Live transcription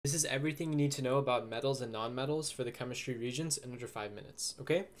This is everything you need to know about metals and nonmetals for the chemistry regions in under 5 minutes,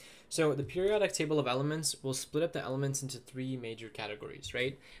 okay? So the periodic table of elements will split up the elements into three major categories,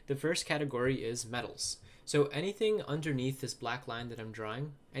 right? The first category is metals. So anything underneath this black line that I'm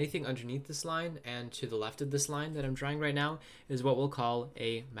drawing, anything underneath this line and to the left of this line that I'm drawing right now is what we'll call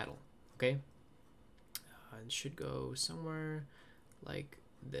a metal, okay? It should go somewhere like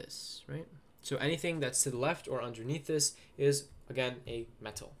this, right? So anything that's to the left or underneath this is, again, a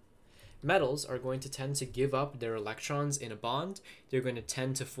metal. Metals are going to tend to give up their electrons in a bond. They're going to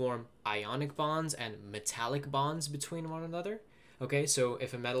tend to form ionic bonds and metallic bonds between one another. Okay, so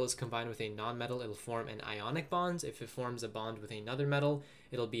if a metal is combined with a non-metal, it'll form an ionic bond. If it forms a bond with another metal,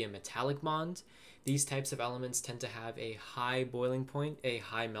 it'll be a metallic bond. These types of elements tend to have a high boiling point, a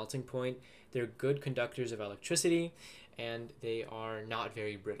high melting point. They're good conductors of electricity, and they are not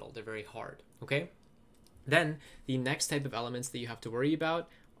very brittle. They're very hard, okay? Then the next type of elements that you have to worry about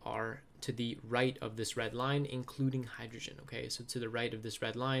are to the right of this red line, including hydrogen, okay? So to the right of this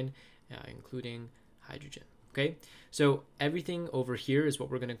red line, including hydrogen, okay? So everything over here is what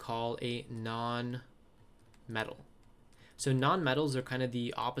we're going to call a non-metal. So non-metals are kind of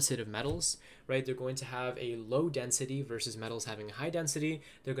the opposite of metals, right? They're going to have a low density versus metals having a high density.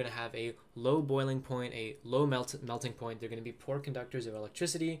 They're going to have a low boiling point, a low melting point. They're going to be poor conductors of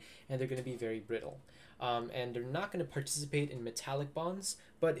electricity, and they're going to be very brittle. And they're not going to participate in metallic bonds,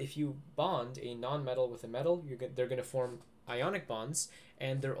 but if you bond a non-metal with a metal, they're going to form ionic bonds,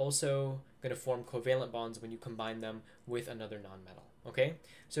 and they're also going to form covalent bonds when you combine them with another non-metal. Okay,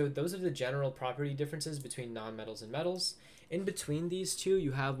 so those are the general property differences between nonmetals and metals. In between these two,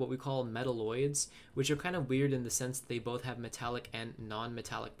 you have what we call metalloids, which are kind of weird in the sense that they both have metallic and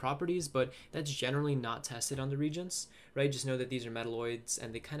non-metallic properties, but that's generally not tested on the Regents, right? Just know that these are metalloids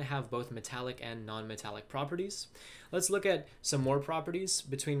and they kind of have both metallic and non-metallic properties. Let's look at some more properties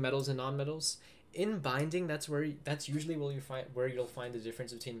between metals and nonmetals. In binding, that's usually where you'll find the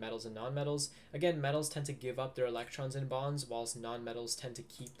difference between metals and nonmetals. Again, metals tend to give up their electrons in bonds, whilst nonmetals tend to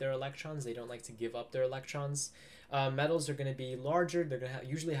keep their electrons. They don't like to give up their electrons. Metals are going to be larger. They're going to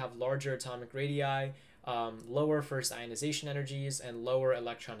usually have larger atomic radii, lower first ionization energies, and lower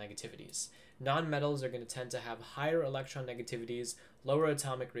electron negativities. Nonmetals are going to tend to have higher electron negativities, lower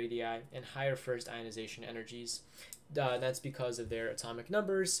atomic radii, and higher first ionization energies. That's because of their atomic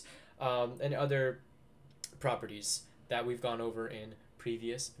numbers, and other properties that we've gone over in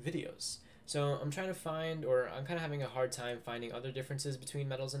previous videos. So I'm trying to find, or I'm kind of having a hard time finding other differences between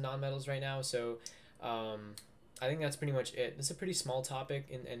metals and nonmetals right now. So I think that's pretty much it. It's a pretty small topic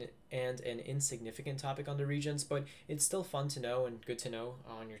and an insignificant topic on the Regents, but it's still fun to know and good to know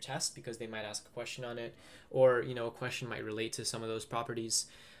on your test because they might ask a question on it, or a question might relate to some of those properties.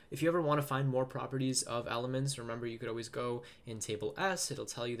 If you ever want to find more properties of elements, remember you could always go in table S. It'll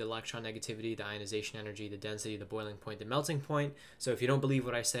tell you the electron negativity, the ionization energy, the density, the boiling point, the melting point. So if you don't believe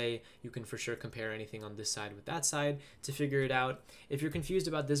what I say, you can for sure compare anything on this side with that side to figure it out. If you're confused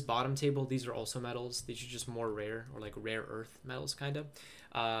about this bottom table, these are also metals. These are just more rare, or like rare earth metals kind of.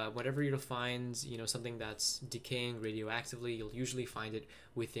 Whenever you'll find something that's decaying radioactively, you'll usually find it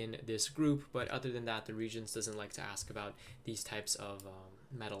within this group. But other than that, the Regents doesn't like to ask about these types of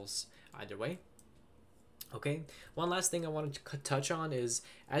metals either way. Okay, one last thing I wanted to touch on is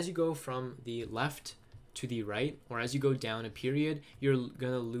as you go from the left to the right, or as you go down a period, you're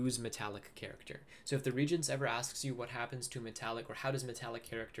going to lose metallic character. So if the Regents ever asks you what happens to metallic, or how does metallic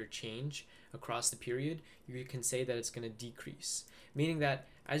character change across the period, you can say that it's going to decrease, meaning that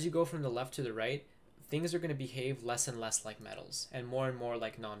as you go from the left to the right, things are going to behave less and less like metals and more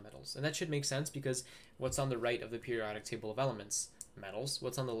like nonmetals. And that should make sense because what's on the right of the periodic table of elements? Metals.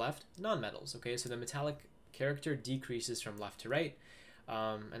 What's on the left? Nonmetals. Okay, so the metallic character decreases from left to right,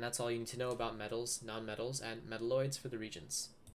 and that's all you need to know about metals, nonmetals, and metalloids for the Regents.